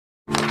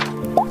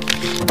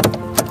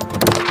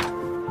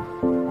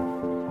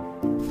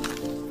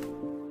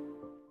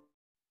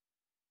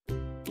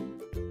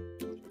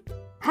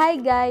Hi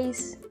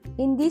guys!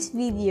 In this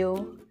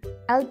video,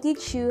 I'll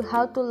teach you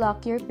how to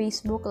lock your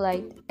Facebook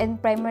Lite and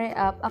primary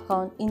app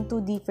account in two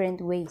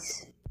different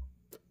ways.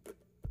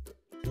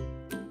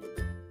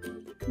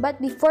 But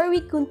before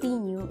we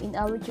continue in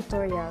our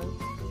tutorial,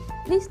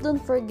 please don't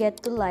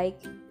forget to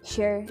like,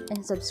 share, and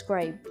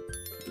subscribe.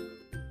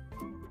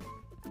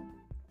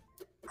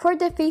 For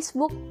the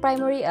Facebook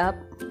primary app,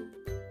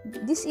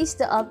 this is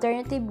the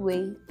alternative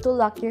way to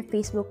lock your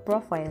Facebook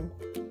profile.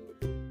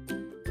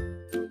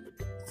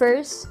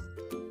 First,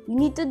 you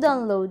need to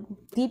download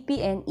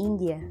VPN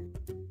India.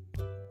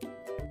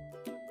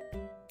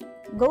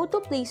 Go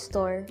to Play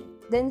Store,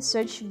 then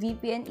search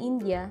VPN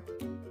India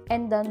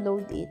and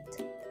download it.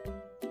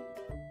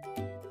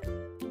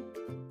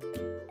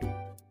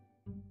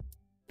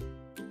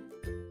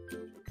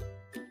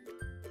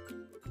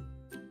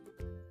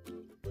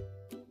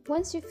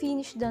 Once you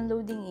finish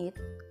downloading it,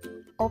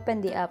 open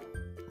the app.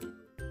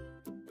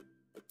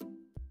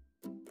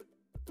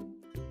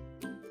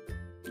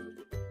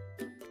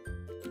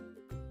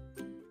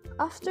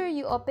 After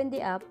you open the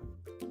app,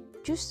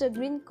 choose the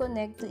green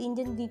Connect to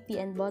Indian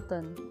VPN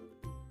button.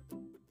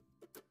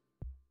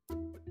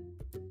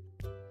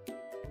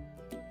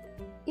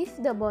 If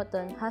the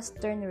button has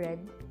turned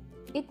red,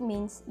 it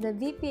means the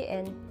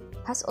VPN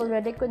has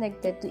already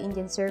connected to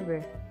Indian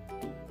server.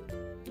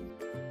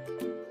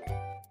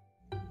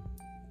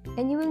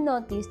 And you will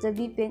notice the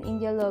VPN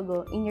India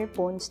logo in your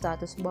phone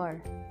status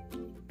bar.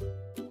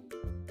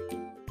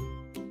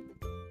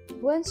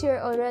 Once you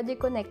are already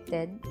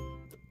connected,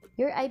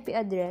 your IP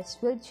address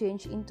will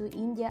change into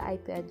India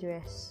IP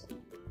address.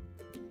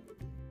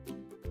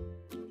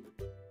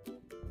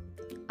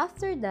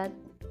 After that,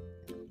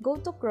 go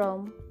to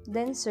Chrome,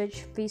 then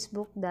search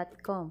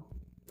facebook.com.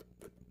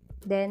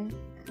 Then,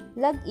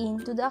 log in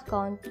to the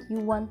account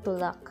you want to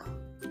lock.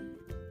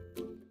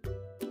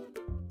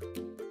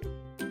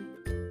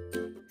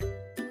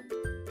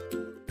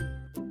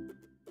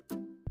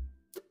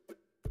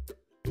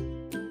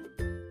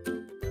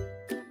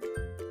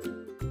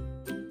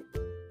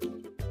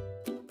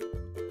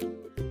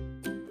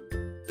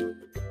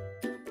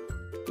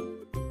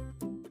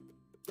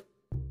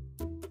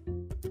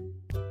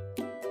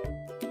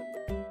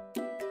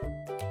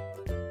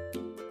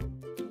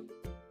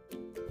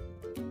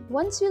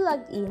 Once you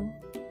log in,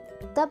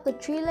 tap the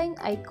three-line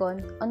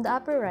icon on the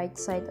upper right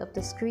side of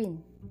the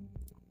screen.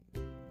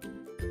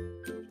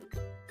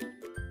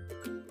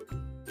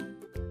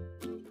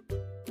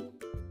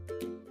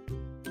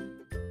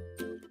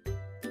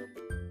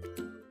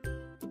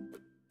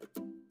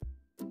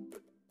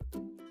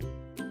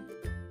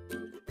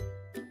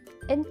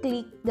 And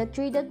click the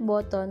three-dot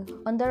button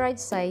on the right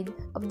side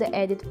of the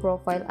Edit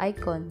Profile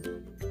icon.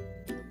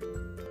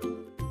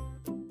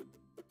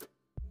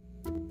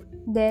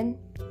 Then,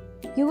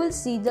 you will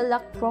see the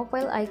lock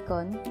profile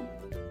icon,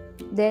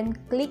 then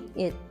click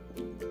it.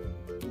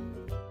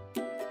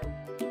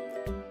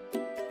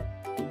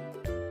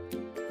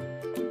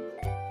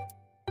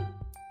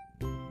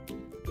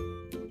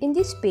 In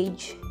this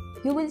page,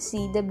 you will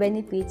see the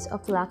benefits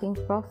of locking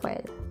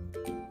profile.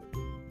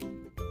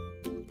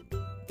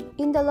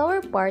 In the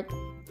lower part,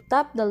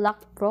 tap the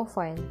lock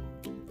profile.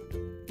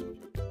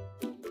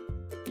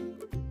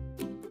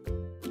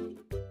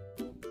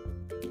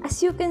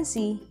 As you can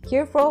see,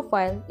 your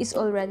profile is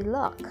already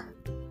locked.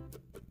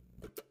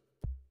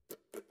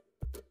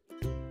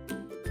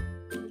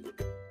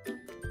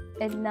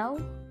 And now,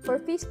 for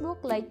Facebook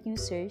Lite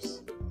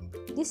users,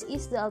 this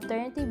is the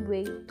alternative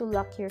way to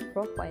lock your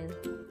profile.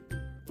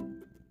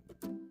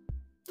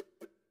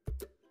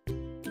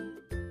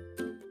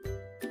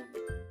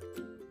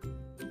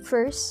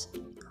 First,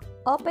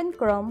 open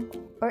Chrome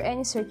or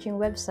any searching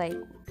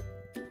website.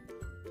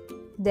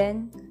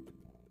 Then,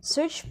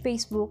 search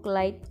Facebook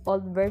Lite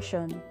old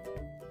version.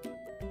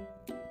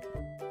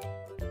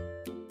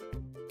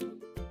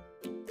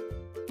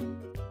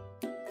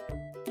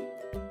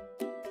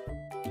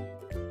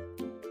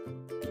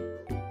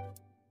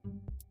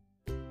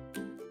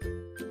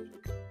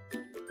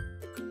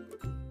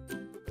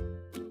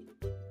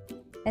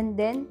 And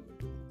then,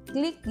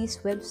 click this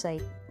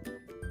website.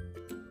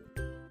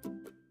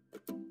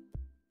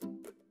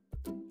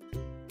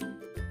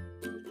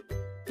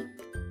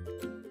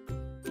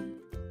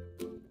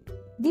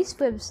 This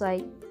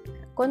website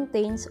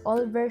contains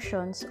all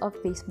versions of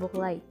Facebook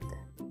Lite.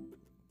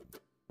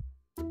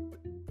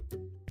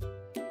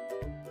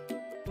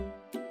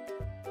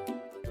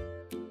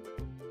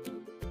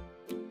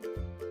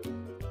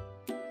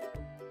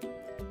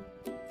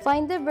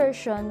 Find the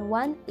version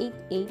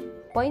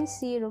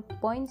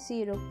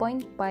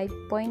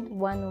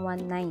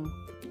 188.0.0.5.119.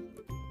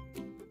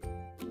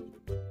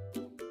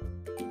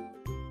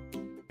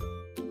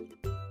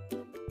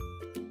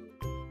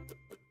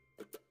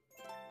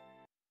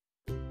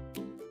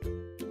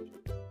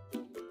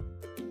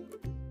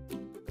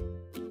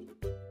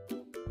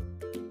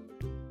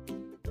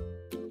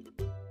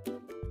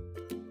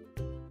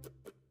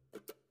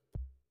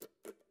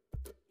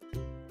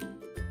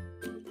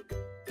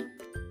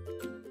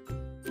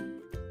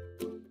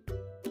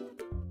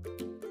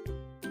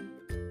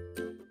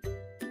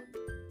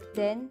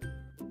 Then,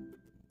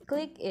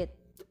 click it.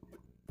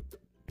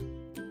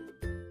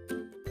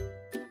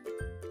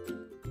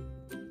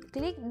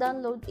 Click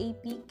Download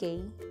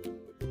APK.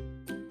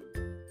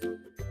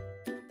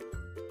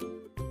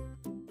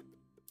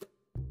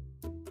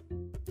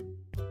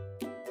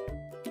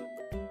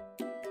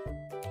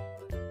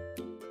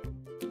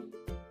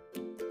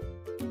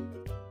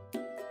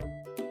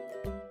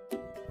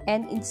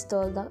 And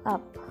install the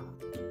app.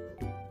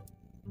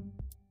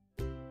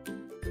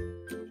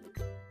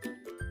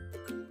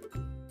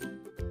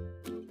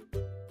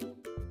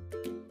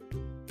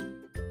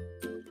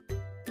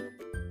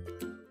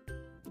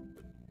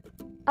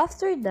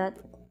 After that,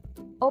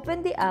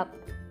 open the app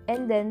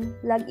and then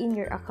log in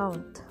your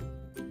account.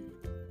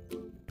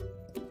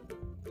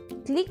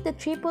 Click the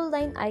triple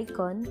line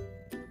icon.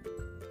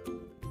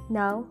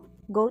 Now,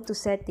 go to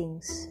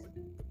Settings.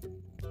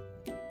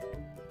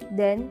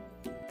 Then,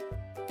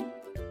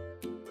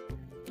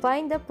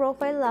 find the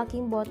profile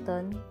locking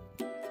button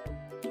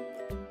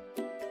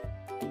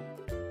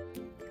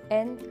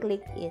and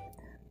click it.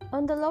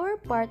 On the lower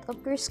part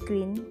of your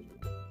screen,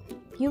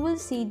 you will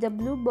see the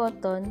blue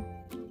button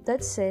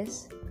that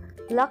says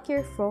Lock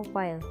Your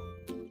Profile.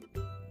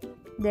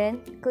 Then,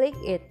 click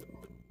it.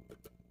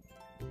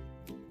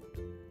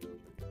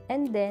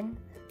 And then,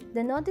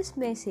 the notice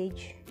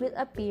message will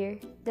appear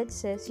that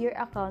says your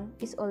account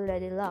is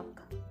already locked.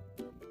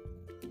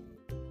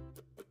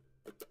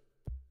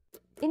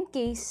 In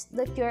case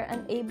that you are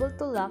unable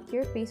to lock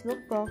your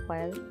Facebook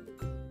profile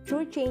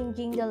through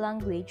changing the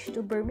language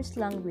to Burmese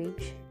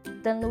language,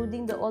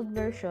 downloading the old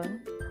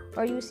version,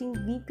 or using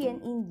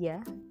VPN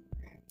India,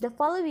 the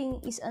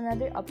following is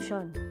another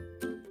option.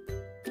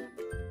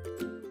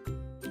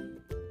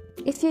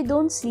 If you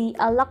don't see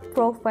a lock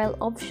profile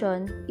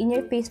option in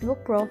your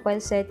Facebook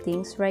profile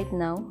settings right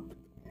now,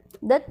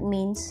 that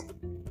means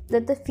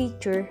that the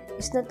feature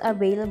is not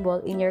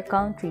available in your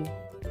country.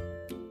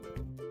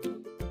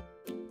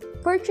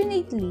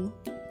 Fortunately,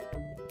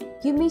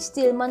 you may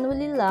still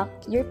manually lock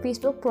your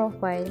Facebook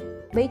profile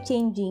by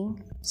changing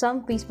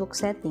some Facebook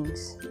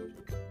settings.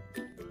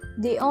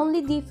 The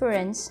only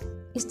difference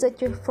is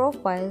that your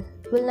profile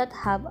will not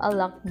have a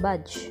lock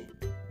badge.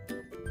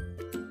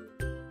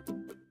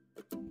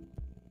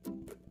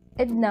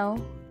 And now,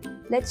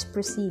 let's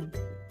proceed.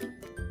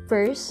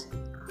 First,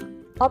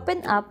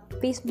 open up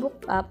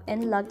Facebook app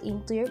and log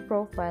into your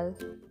profile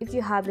if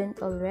you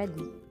haven't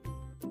already.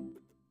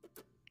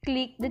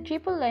 Click the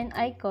triple line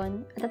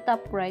icon at the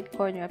top right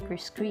corner of your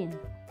screen.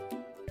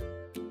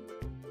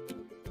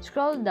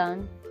 Scroll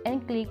down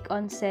and click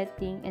on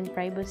Setting and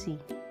Privacy.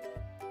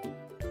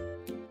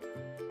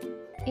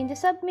 In the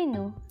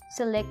submenu,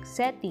 select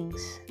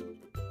Settings.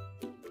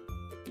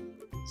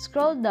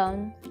 Scroll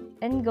down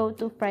and go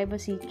to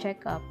Privacy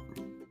Checkup.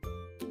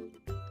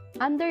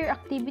 Under your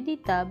Activity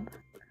tab,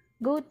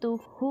 go to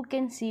Who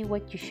Can See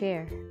What You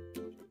Share.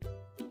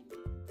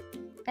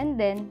 And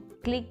then,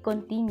 click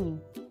Continue.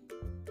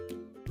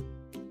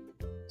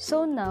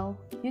 So now,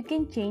 you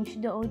can change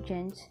the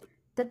audience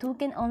that who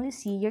can only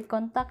see your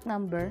contact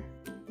number,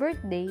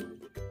 birthday,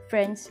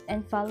 friends,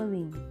 and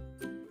following.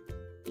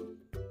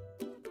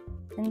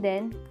 And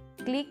then,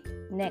 click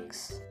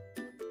Next.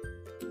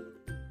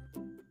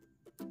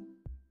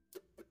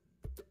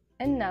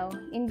 And now,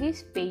 in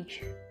this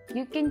page,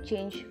 you can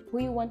change who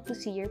you want to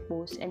see your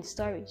posts and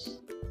stories.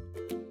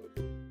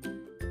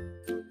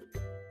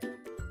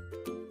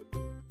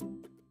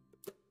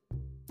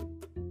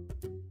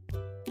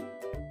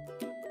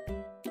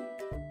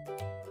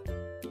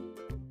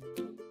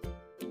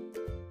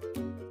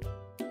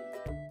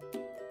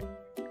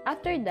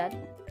 After that,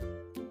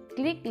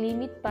 click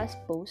Limit Past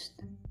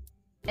Post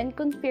and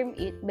confirm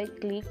it by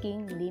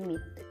clicking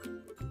Limit.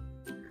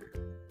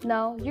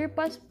 Now, your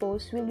past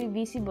posts will be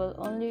visible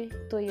only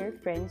to your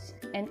friends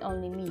and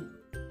only me.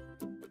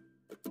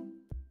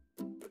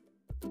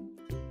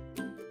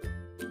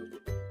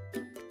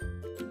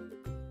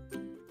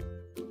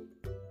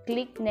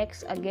 Click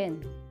Next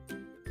again.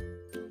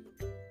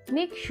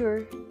 Make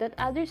sure that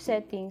other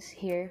settings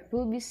here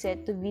will be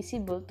set to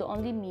visible to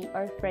only me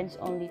or friends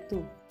only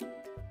too.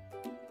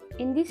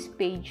 In this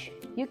page,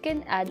 you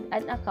can add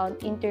an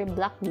account into your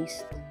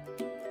blacklist.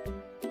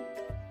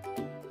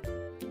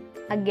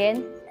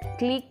 Again,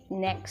 click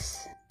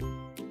Next.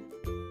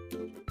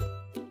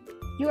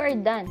 You are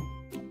done.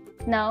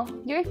 Now,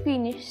 you're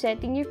finished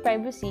setting your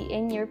privacy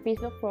in your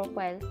Facebook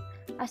profile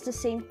as the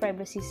same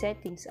privacy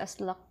settings as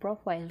lock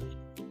profile.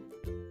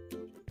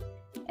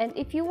 And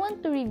if you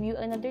want to review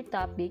another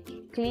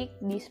topic, click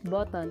this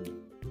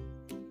button.